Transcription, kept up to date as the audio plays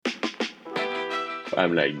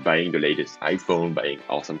I'm like buying the latest iPhone, buying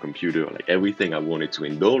awesome computer, like everything I wanted to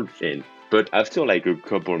indulge in. But after like a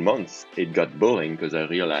couple months, it got boring because I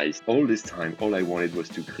realized all this time, all I wanted was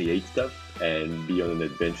to create stuff and be on an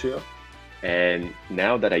adventure. And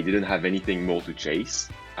now that I didn't have anything more to chase,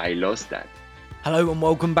 I lost that. Hello and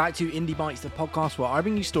welcome back to Indie Bites, the podcast where I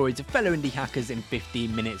bring you stories of fellow indie hackers in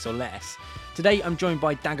 15 minutes or less. Today I'm joined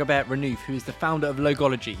by Dagobert Renouf, who is the founder of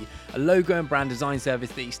Logology, a logo and brand design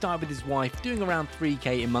service that he started with his wife, doing around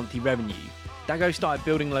 3k in monthly revenue. Dago started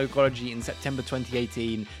building Logology in September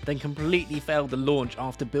 2018, then completely failed the launch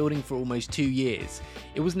after building for almost 2 years.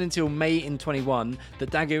 It wasn't until May in 21 that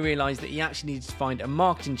Dago realised that he actually needed to find a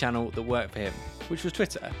marketing channel that worked for him, which was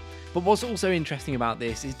Twitter. But what's also interesting about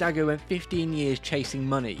this is Dago went 15 years chasing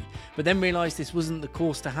money, but then realised this wasn't the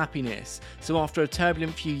course to happiness. So after a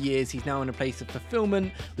turbulent few years, he's now in a place of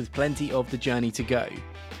fulfilment with plenty of the journey to go.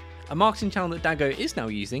 A marketing channel that Dago is now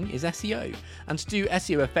using is SEO, and to do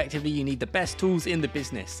SEO effectively you need the best tools in the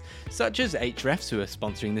business, such as Ahrefs, who are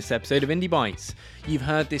sponsoring this episode of Indie Bites. You've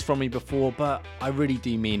heard this from me before, but I really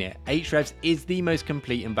do mean it. Ahrefs is the most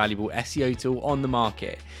complete and valuable SEO tool on the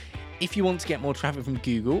market. If you want to get more traffic from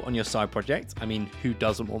Google on your side project, I mean, who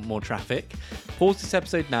doesn't want more traffic? Pause this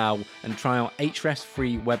episode now and try out Ahrefs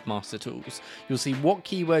free webmaster tools. You'll see what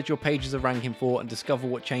keywords your pages are ranking for and discover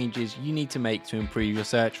what changes you need to make to improve your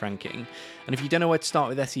search ranking. And if you don't know where to start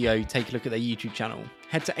with SEO, take a look at their YouTube channel.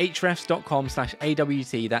 Head to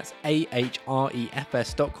ahrefs.com/AWT, that's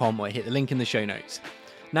ahrefs.com, or hit the link in the show notes.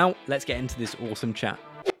 Now, let's get into this awesome chat.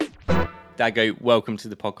 Dago, welcome to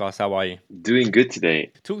the podcast. How are you? Doing good today.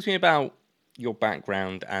 Talk to me about your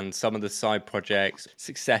background and some of the side projects,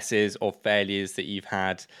 successes or failures that you've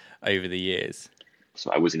had over the years. So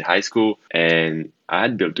I was in high school and I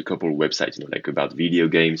had built a couple of websites, like about video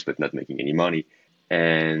games, but not making any money.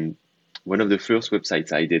 And one of the first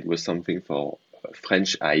websites I did was something for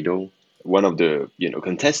French Idol, one of the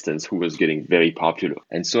contestants who was getting very popular.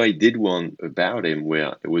 And so I did one about him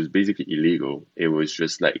where it was basically illegal. It was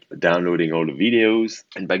just like downloading all the videos.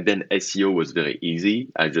 And back then SEO was very easy.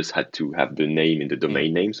 I just had to have the name in the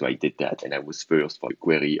domain name. So I did that, and I was first for the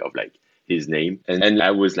query of like his name. And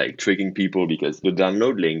I was like tricking people because the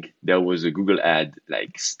download link, there was a Google ad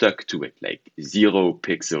like stuck to it, like 0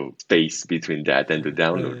 pixel space between that and the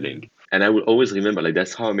download link. And I will always remember, like,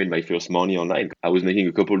 that's how I made my first money online. I was making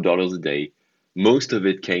a couple $1 a day. Most of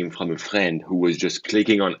it came from a friend who was just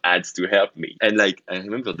clicking on ads to help me. And like, I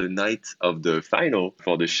remember the night of the final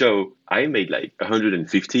for the show, I made like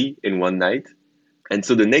 150 in one night. And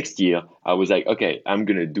so the next year I was like, okay, I'm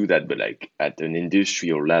going to do that, but like at an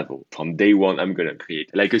industrial level. From day one, I'm going to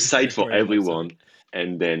create like a site for everyone.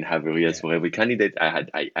 And then have areas for every candidate.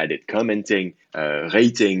 I added commenting,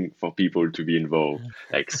 rating for people to be involved,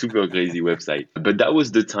 like super crazy website. But that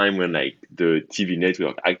was the time when like the TV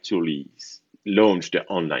network actually launched the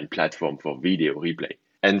online platform for video replay.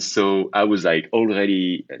 And so I was like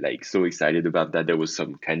already like so excited about that. There was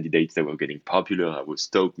some candidates that were getting popular. I was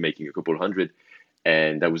stoked, making a couple hundred.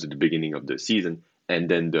 And that was at the beginning of the season. And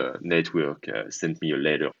then the network sent me a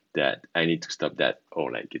letter that I need to stop that,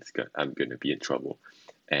 or like I'm gonna be in trouble.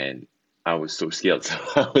 And I was so scared, so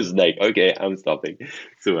I was like, okay, I'm stopping.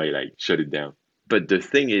 So I like shut it down. But the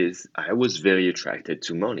thing is, I was very attracted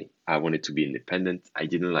to money. I wanted to be independent. I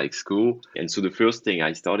didn't like school. And so the first thing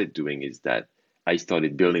I started doing is that I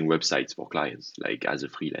started building websites for clients, like as a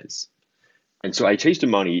freelance. And so I chased the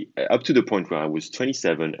money up to the point where I was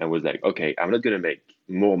 27 and was like, okay, I'm not going to make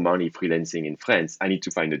more money freelancing in France. I need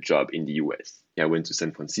to find a job in the US. I went to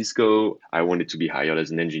San Francisco. I wanted to be hired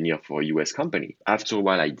as an engineer for a US company. After a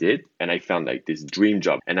while I did, and I found like this dream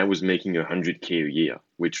job, and I was making 100K a year,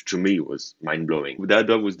 which to me was mind blowing. That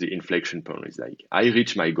was the inflection point. It's like I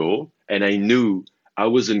reached my goal and I knew I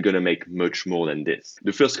wasn't going to make much more than this.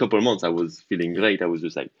 The first couple of months I was feeling great. I was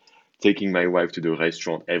just like, taking my wife to the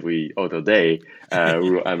restaurant every other day.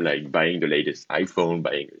 I'm like buying the latest iPhone,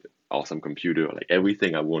 buying awesome computer, like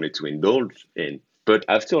everything I wanted to indulge in. But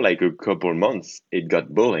after like a couple months, it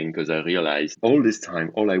got boring because I realized all this time,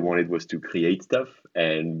 all I wanted was to create stuff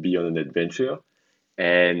and be on an adventure.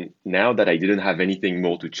 And now that I didn't have anything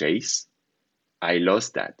more to chase, I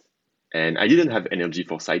lost that. And I didn't have energy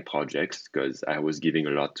for side projects because I was giving a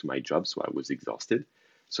lot to my job, so I was exhausted.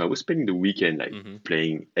 So I was spending the weekend like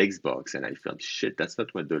playing Xbox, and I felt shit. That's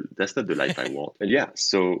not the life I want. And yeah,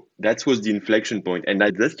 so that was the inflection point, and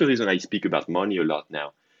that's the reason I speak about money a lot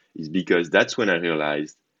now, is because that's when I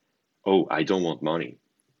realized, oh, I don't want money,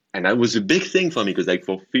 and that was a big thing for me because like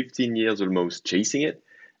for 15 years almost chasing it,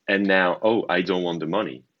 and now I don't want the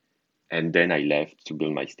money, and then I left to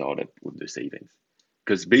build my startup with the savings,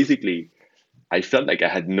 because basically I felt like I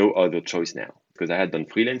had no other choice now. because I had done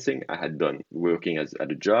freelancing, I had done working as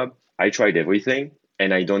at a job. I tried everything,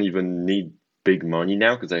 and I don't even need big money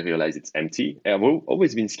now because I realize it's empty. I've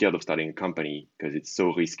always been scared of starting a company because it's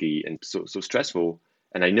so risky and so stressful.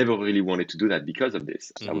 And I never really wanted to do that because of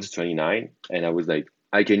this. I was 29 and I was like,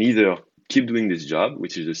 I can either keep doing this job,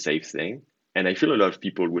 which is a safe thing. And I feel a lot of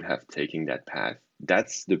people would have taken that path.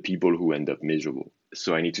 That's the people who end up miserable.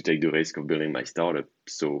 So I need to take the risk of building my startup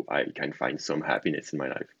so I can find some happiness in my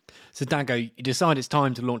life. So Dago, you decide it's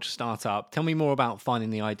time to launch a startup. Tell me more about finding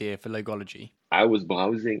the idea for Logology. I was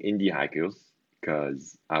browsing indie hackers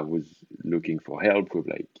because I was looking for help with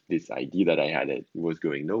like this idea that I had that was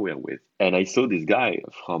going nowhere with. And I saw this guy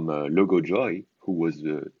from Logojoy who was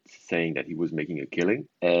saying that he was making a killing.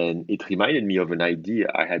 And it reminded me of an idea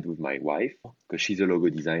I had with my wife because she's a logo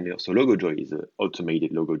designer. So Logojoy is an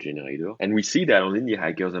automated logo generator. And we see that on Indie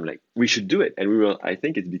Hackers. I'm like, we should do it. And I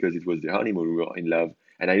think it's because it was the honeymoon, we were in love.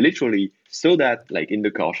 And I literally saw that like in the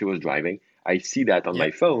car she was driving. I see that on my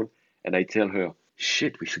phone and I tell her,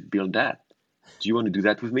 shit, we should build that. Do you want to do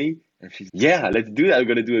that with me? And she's, yeah, let's do that. We're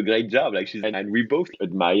going to do a great job. And we both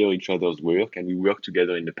admire each other's work and we worked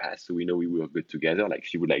together in the past. So we know we work good together. Like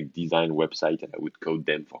she would like design websites and I would code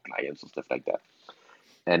them for clients or stuff like that.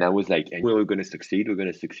 And I was like, and we're going to succeed. We're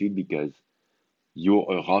going to succeed because you're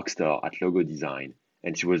a rock star at logo design.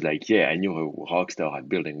 And she was like, yeah, and you're a rock star at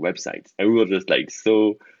building websites. And we were just like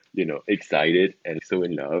so excited and so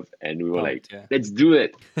in love. And we were let's do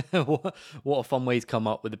it. What a fun way to come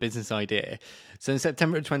up with a business idea. So in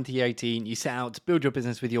September of 2018, you set out to build your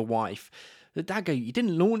business with your wife. But Dago, you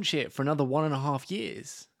didn't launch it for another 1.5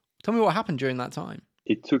 years. Tell me what happened during that time.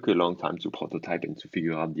 It took a long time to prototype and to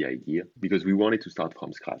figure out the idea because we wanted to start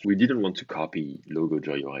from scratch. We didn't want to copy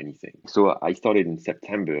Logojoy or anything. So I started in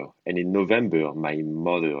September and in November, my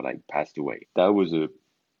mother passed away. That was a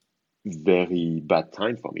very bad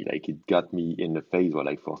time for me. It got me in a phase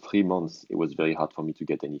where for 3 months, it was very hard for me to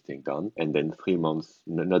get anything done. And then 3 months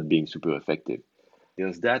not being super effective.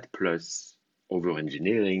 There's that plus over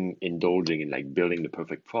engineering, indulging in building the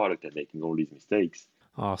perfect product and making all these mistakes.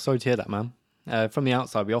 Oh, sorry to hear that, man. From the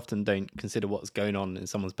outside, we often don't consider what's going on in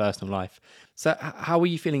someone's personal life. So how were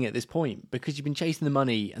you feeling at this point? Because you've been chasing the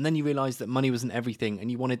money and then you realised that money wasn't everything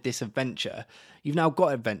and you wanted this adventure. You've now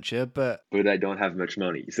got adventure, but I don't have much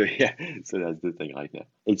money. So yeah, so that's the thing right now.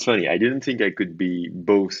 It's funny. I didn't think I could be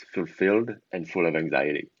both fulfilled and full of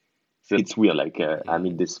anxiety. So it's weird. I'm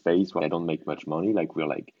in this phase where I don't make much money.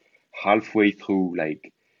 We're halfway through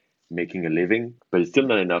making a living, but it's still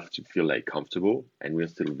not enough to feel comfortable. And we're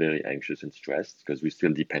still very anxious and stressed because we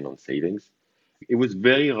still depend on savings. It was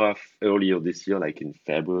very rough earlier this year, in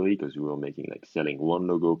February, because we were making selling one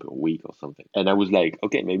logo per week or something. And I was like,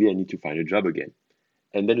 okay, maybe I need to find a job again.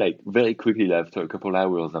 And then very quickly after a couple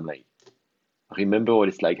hours, I'm like, remember what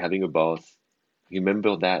it's like having a boss.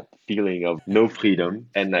 Remember that feeling of no freedom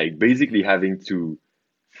and basically having to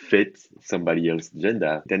fit somebody else's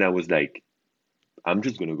agenda. Then I was like, I'm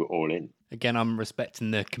just going to go all in. Again, I'm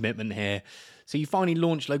respecting the commitment here. So you finally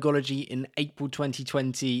launched Logology in April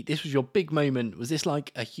 2020. This was your big moment. Was this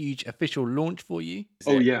a huge official launch for you?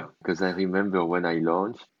 Yeah, because I remember when I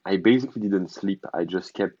launched, I basically didn't sleep. I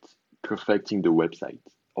just kept perfecting the website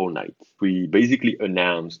all night. We basically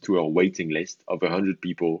announced to our waiting list of 100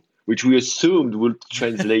 people, which we assumed would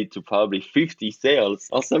translate to probably 50 sales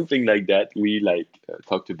or something like that. We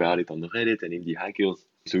talked about it on Reddit and Indie Hackers.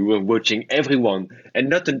 So we were watching everyone and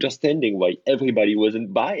not understanding why everybody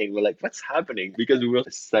wasn't buying. We're like, what's happening? Because we were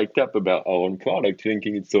psyched up about our own product,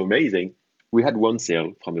 thinking it's so amazing. We had one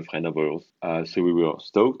sale from a friend of ours. So we were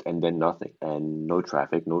stoked and then nothing and no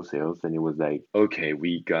traffic, no sales. And it was okay,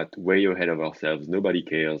 we got way ahead of ourselves. Nobody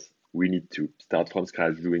cares. We need to start from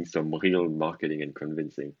scratch doing some real marketing and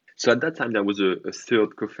convincing. So at that time, there was a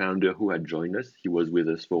third co-founder who had joined us. He was with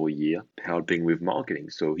us for a year, helping with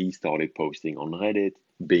marketing. So he started posting on Reddit,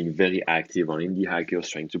 being very active on Indie Hackers,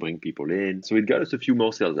 trying to bring people in. So it got us a few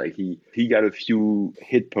more sales. He got a few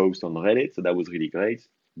hit posts on Reddit, so that was really great.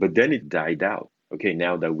 But then it died out. Okay,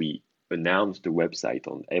 now that we announced the website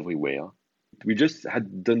on everywhere, we just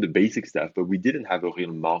had done the basic stuff, but we didn't have a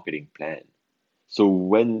real marketing plan. So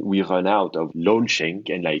when we run out of launching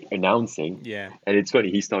and announcing, and it's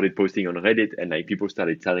funny, he started posting on Reddit and people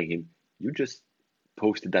started telling him, you just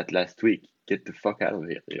posted that last week. Get the fuck out of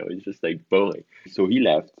here. It's just boring. So he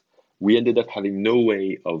left. We ended up having no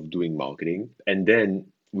way of doing marketing. And then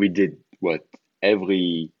we did what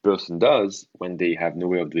every person does when they have no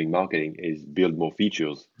way of doing marketing is build more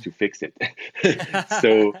features to fix it.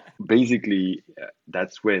 So basically,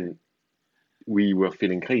 that's when we were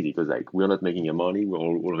feeling crazy because we're not making any money. We're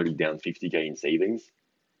already down 50K in savings.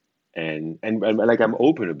 And like I'm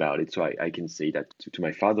open about it, so I can say that to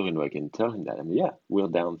my father-in-law. I can tell him that yeah, we're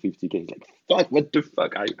down 50K. He's like, fuck, what the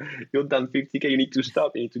fuck? You're down 50K. You need to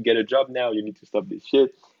stop. You need to get a job now. You need to stop this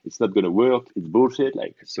shit. It's not gonna work. It's bullshit.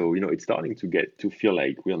 Like, so it's starting to get to feel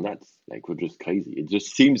like we're nuts. Like we're just crazy. It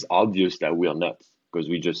just seems obvious that we're nuts because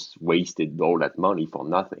we just wasted all that money for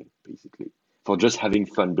nothing, basically, for just having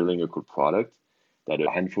fun building a cool product that a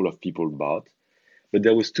handful of people bought. But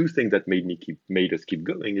there was two things that made us keep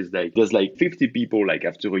going. Is like there's like 50 people like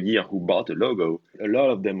after a year who bought a logo. A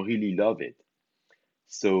lot of them really love it.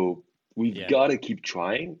 So we've Yeah. got to keep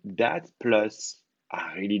trying. That plus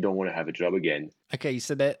I really don't want to have a job again. Okay,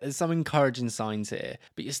 so there's some encouraging signs here,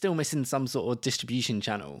 but you're still missing some sort of distribution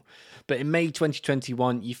channel. But in May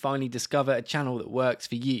 2021, you finally discover a channel that works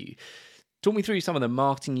for you. Talk me through some of the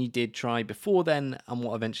marketing you did try before then and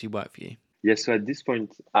what eventually worked for you. Yeah, so at this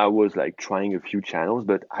point, I was like trying a few channels,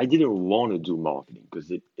 but I didn't want to do marketing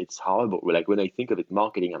because it's horrible. Like when I think of it,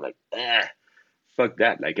 marketing, I'm like, fuck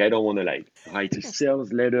that. Like I don't want to like write a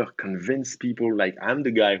sales letter, convince people. Like I'm the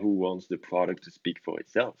guy who wants the product to speak for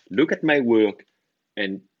itself. Look at my work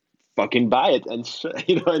and fucking buy it, and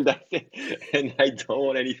and that's it. And I don't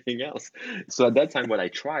want anything else. So at that time, what I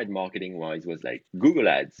tried marketing wise was like Google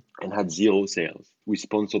Ads and had zero sales. We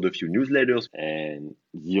sponsored a few newsletters and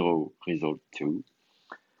zero result too.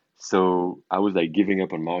 So I was like giving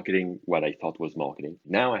up on marketing, what I thought was marketing.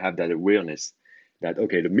 Now I have that awareness that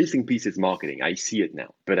okay, the missing piece is marketing. I see it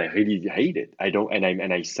now, but I really hate it. I don't,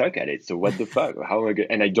 and I suck at it. So what the fuck? How am I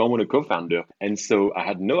and I don't want a co-founder. And so I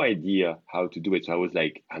had no idea how to do it. So I was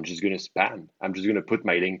like, I'm just gonna spam. I'm just gonna put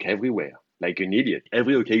my link everywhere, like an idiot.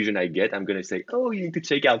 Every occasion I get, I'm gonna say, oh, you need to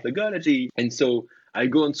check out Logology. And so I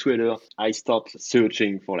go on Twitter. I start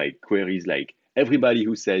searching for like queries like everybody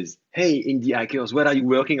who says, hey, indie hackers, what are you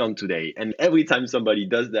working on today? And every time somebody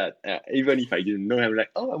does that, even if I didn't know him, like,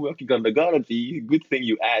 oh, I'm working on Logology. Good thing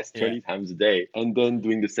you asked 20 times a day. And then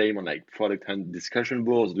doing the same on like product hunt discussion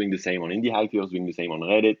boards, doing the same on indie hackers, doing the same on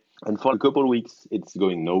Reddit. And for a couple of weeks, it's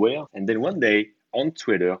going nowhere. And then one day on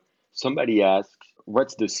Twitter, somebody asks,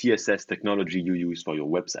 what's the CSS technology you use for your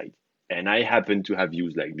website? And I happen to have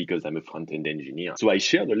used like because I'm a front-end engineer. So I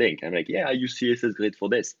share the link. I'm like, yeah, I use CSS Grid for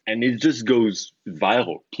this. And it just goes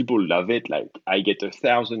viral. People love it. Like I get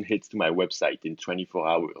 1,000 hits to my website in 24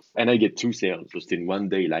 hours. And I get 2 sales just in one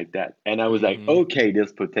day like that. And I was like, okay,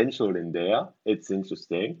 there's potential in there. It's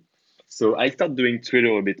interesting. So I start doing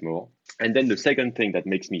Twitter a bit more. And then the second thing that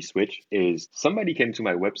makes me switch is somebody came to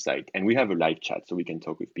my website and we have a live chat so we can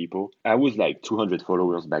talk with people. I was like 200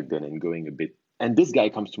 followers back then and going a bit. And this guy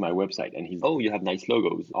comes to my website and he's, oh, you have nice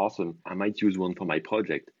logos. Awesome. I might use one for my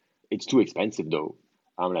project. It's too expensive though.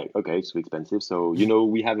 I'm like, okay, it's too expensive. So,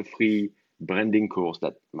 we have a free branding course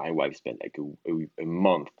that my wife spent like a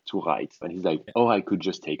month to write. And he's like, oh, I could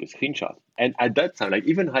just take a screenshot. And at that time, like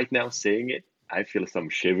even right now saying it, I feel some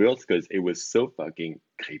shivers because it was so fucking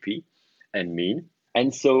creepy and mean.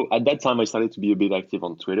 And so at that time, I started to be a bit active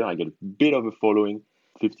on Twitter. I get a bit of a following,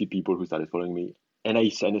 50 people who started following me. And I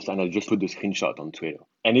just put the screenshot on Twitter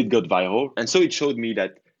and it got viral. And so it showed me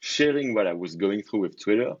that sharing what I was going through with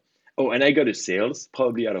Twitter. Oh, and I got a sales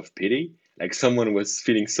probably out of pity. Like someone was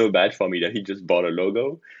feeling so bad for me that he just bought a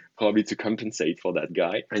logo, probably to compensate for that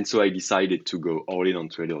guy. And so I decided to go all in on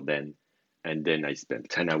Twitter then. And then I spent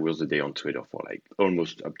 10 hours a day on Twitter for like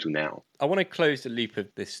almost up to now. I want to close the loop of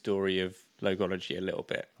this story of Logology a little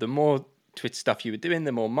bit. The more Twitter stuff you were doing,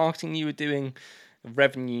 the more marketing you were doing,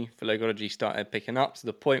 revenue for Logology started picking up to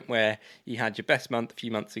the point where you had your best month a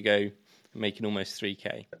few months ago, making almost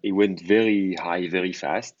 3K. It went very high, very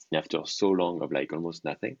fast after so long of like almost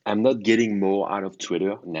nothing. I'm not getting more out of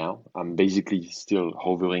Twitter now. I'm basically still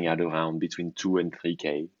hovering at around between 2 and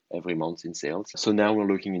 3K every month in sales. So now we're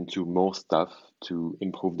looking into more stuff to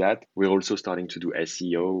improve that. We're also starting to do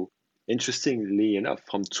SEO. Interestingly enough,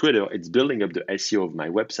 from Twitter, it's building up the SEO of my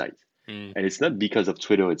website. And it's not because of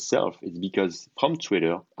Twitter itself. It's because from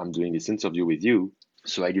Twitter, I'm doing this interview with you.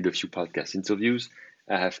 So I did a few podcast interviews.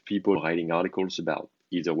 I have people writing articles about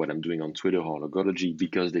either what I'm doing on Twitter or Logology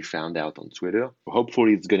because they found out on Twitter.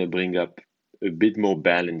 Hopefully, it's going to bring up a bit more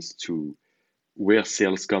balance to where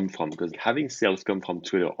sales come from, because having sales come from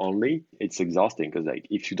Twitter only, it's exhausting because like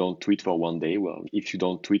if you don't tweet for one day, well,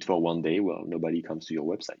 nobody comes to your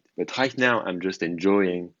website. But right now, I'm just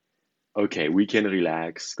enjoying okay, we can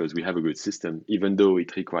relax because we have a good system. Even though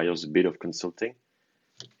it requires a bit of consulting,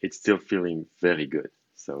 it's still feeling very good.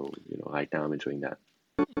 So, right now I'm enjoying that.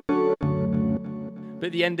 But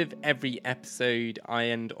at the end of every episode, I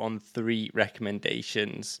end on 3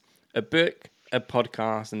 recommendations: a book, a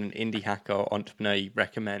podcast, and an indie hacker or entrepreneur you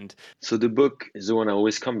recommend. So the book is the one I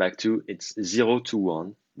always come back to. It's 0 to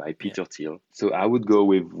 1 by Peter Thiel. So I would go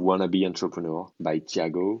with Wannabe Entrepreneur by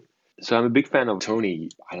Tiago. So I'm a big fan of Tony.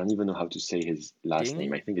 I don't even know how to say his last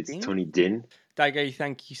name. I think it's Tony Din. Dago,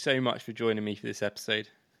 thank you so much for joining me for this episode.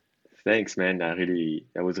 Thanks, man. That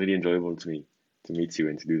was really enjoyable to me to meet you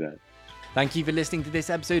and to do that. Thank you for listening to this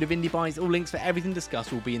episode of Indie Bites. All links for everything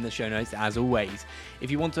discussed will be in the show notes as always. If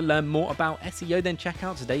you want to learn more about SEO, then check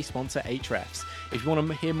out today's sponsor, Ahrefs. If you want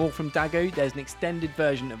to hear more from Dago, there's an extended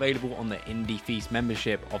version available on the Indie Feast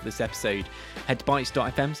membership of this episode. Head to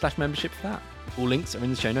bytes.fm/membership for that. All links are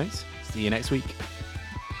in the show notes. See you next week.